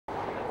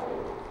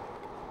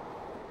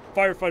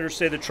Firefighters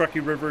say the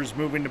Truckee River is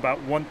moving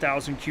about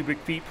 1,000 cubic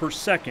feet per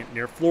second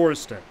near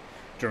Floriston.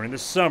 During the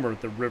summer,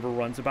 the river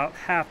runs about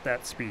half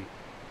that speed.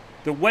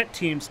 The wet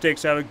team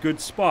stakes out a good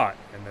spot,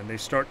 and then they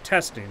start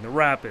testing the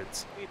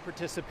rapids. We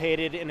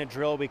participated in a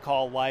drill we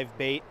call live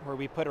bait, where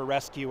we put a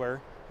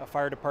rescuer, a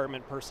fire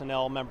department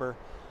personnel member,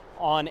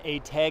 on a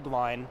tag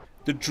line.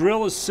 The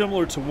drill is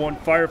similar to one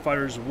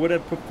firefighters would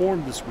have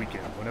performed this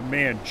weekend when a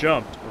man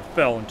jumped or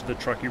fell into the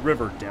Truckee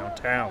River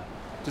downtown.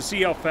 To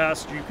see how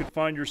fast you could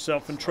find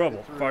yourself in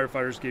trouble,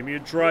 firefighters gave me a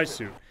dry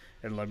suit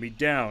and let me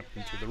down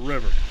into the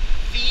river.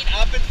 Feet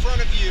up in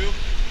front of you.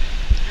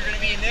 You're going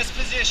to be in this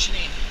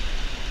positioning.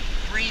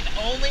 Breathe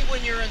only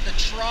when you're in the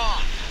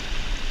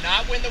trough,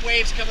 not when the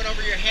wave's coming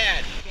over your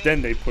head.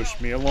 Then they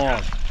pushed me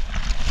along.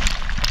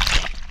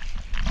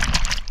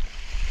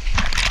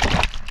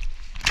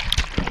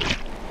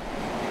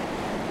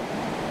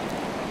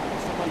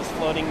 Someone's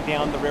floating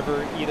down the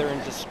river either in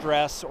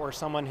distress or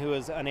someone who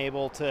is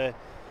unable to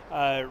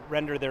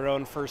render their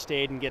own first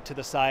aid and get to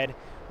the side.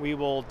 We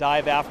will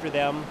dive after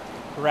them,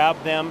 grab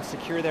them,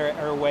 secure their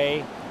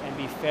airway, and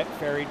be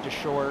ferried to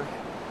shore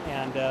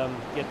and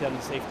get them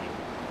to safety.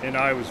 And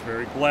I was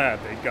very glad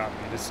they got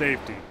me to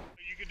safety.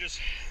 You can just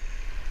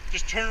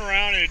turn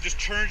around and it just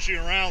turns you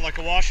around like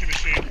a washing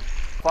machine.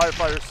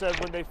 Firefighters said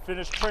when they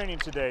finish training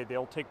today,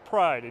 they'll take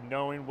pride in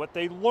knowing what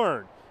they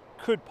learned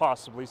could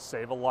possibly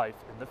save a life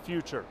in the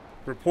future.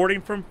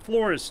 Reporting from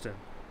Floriston,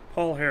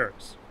 Paul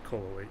Harris,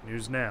 KOLO 8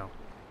 News Now.